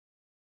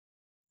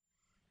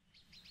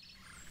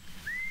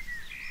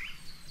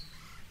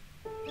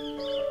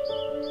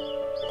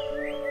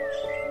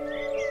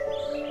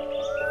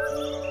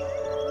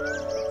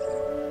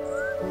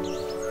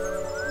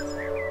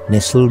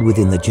nestled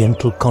within the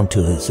gentle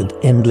contours and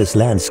endless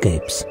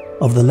landscapes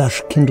of the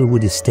lush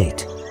Kindlewood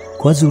Estate,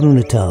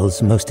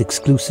 KwaZulu-Natal's most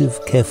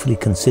exclusive, carefully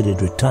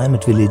considered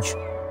retirement village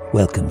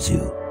welcomes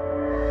you.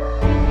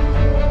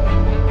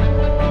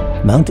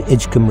 Mount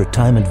Edgecombe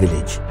Retirement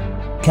Village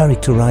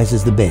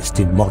characterises the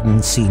best in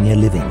modern senior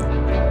living.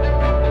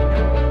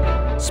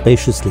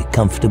 Spaciously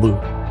comfortable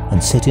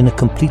and set in a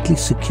completely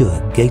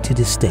secure gated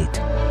estate,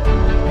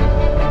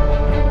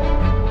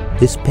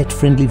 this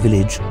pet-friendly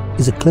village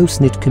is a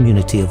close-knit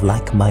community of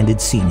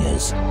like-minded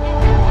seniors.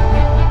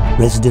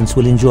 Residents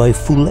will enjoy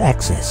full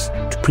access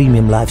to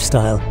premium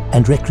lifestyle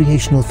and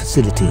recreational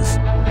facilities.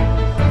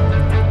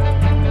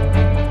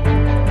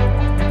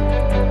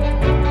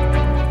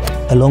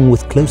 Along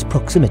with close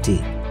proximity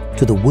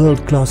to the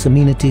world-class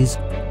amenities,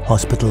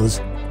 hospitals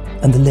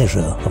and the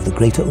leisure of the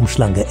greater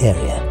Umhlanga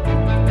area.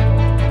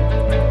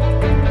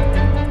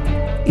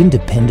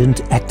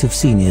 Independent, active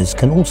seniors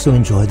can also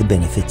enjoy the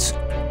benefits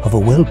of a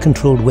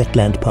well-controlled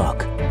wetland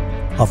park,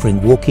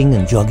 offering walking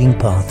and jogging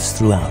paths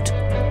throughout.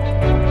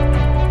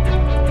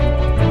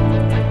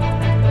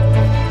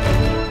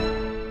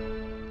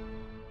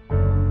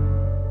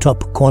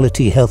 Top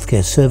quality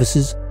healthcare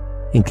services,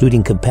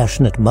 including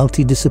compassionate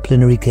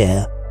multidisciplinary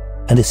care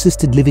and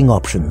assisted living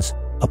options,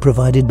 are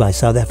provided by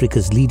South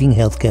Africa's leading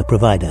healthcare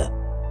provider,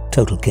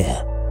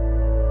 Totalcare.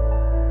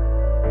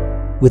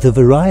 With a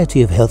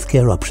variety of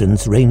healthcare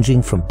options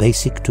ranging from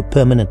basic to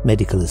permanent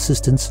medical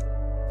assistance,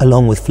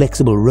 along with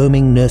flexible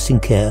roaming nursing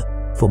care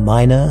for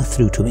minor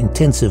through to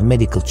intensive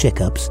medical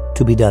checkups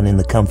to be done in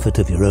the comfort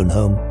of your own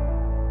home,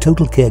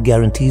 Totalcare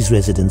guarantees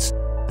residents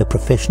the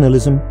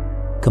professionalism,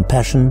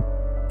 compassion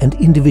and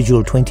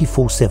individual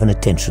 24/7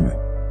 attention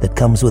that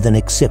comes with an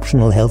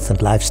exceptional health and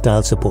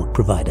lifestyle support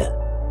provider.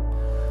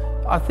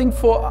 I think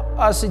for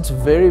us it's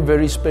very,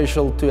 very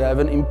special to have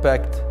an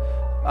impact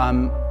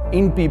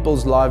in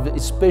people's lives,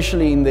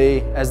 especially in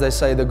their, as they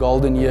say, the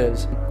golden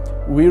years.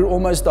 We're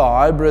almost a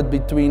hybrid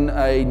between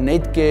a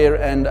Netcare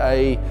and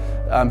a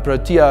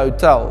Protea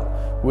hotel,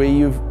 where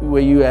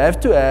you have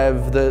to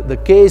have the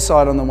care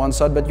side on the one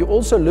side, but you're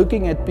also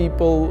looking at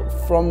people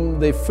from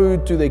their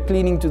food to their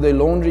cleaning to their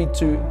laundry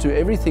to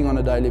everything on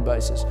a daily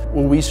basis.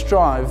 Well, we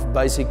strive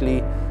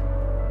basically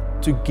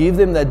to give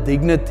them that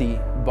dignity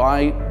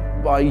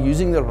by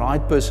using the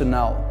right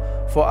personnel.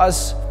 For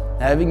us,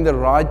 having the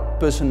right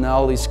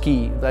personnel is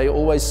key. They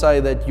always say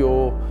that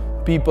your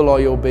people are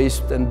your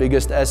best and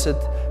biggest asset,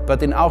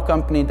 but in our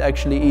company it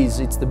actually is.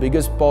 It's the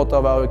biggest part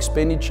of our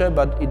expenditure,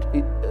 but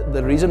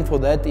the reason for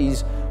that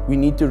is we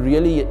need to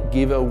really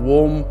give a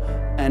warm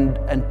and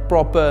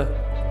proper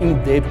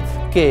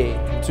in-depth care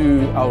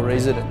to our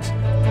residents.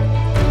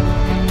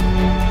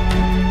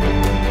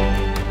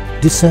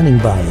 Discerning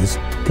buyers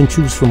can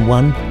choose from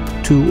 1,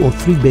 2 or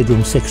 3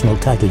 bedroom sectional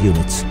title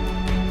units,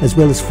 as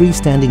well as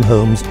freestanding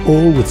homes,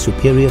 all with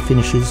superior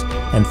finishes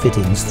and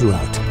fittings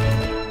throughout.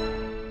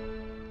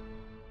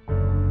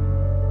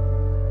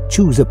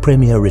 Choose a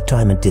premier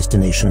retirement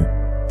destination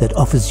that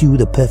offers you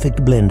the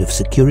perfect blend of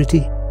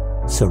security,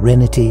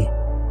 serenity,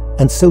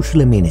 and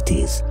social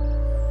amenities.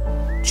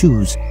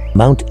 Choose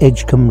Mount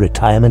Edgecombe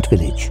Retirement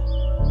Village.